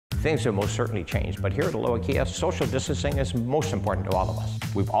Things have most certainly changed, but here at Aloha Kia, social distancing is most important to all of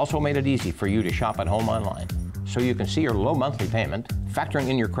us. We've also made it easy for you to shop at home online, so you can see your low monthly payment, factoring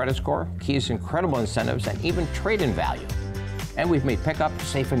in your credit score, Kia's incredible incentives, and even trade-in value. And we've made pickup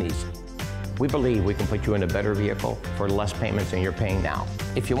safe and easy. We believe we can put you in a better vehicle for less payments than you're paying now.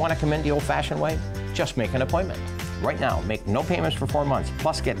 If you want to come in the old-fashioned way, just make an appointment. Right now, make no payments for 4 months,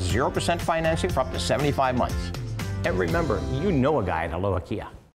 plus get 0% financing for up to 75 months. And remember, you know a guy at Aloha Kia.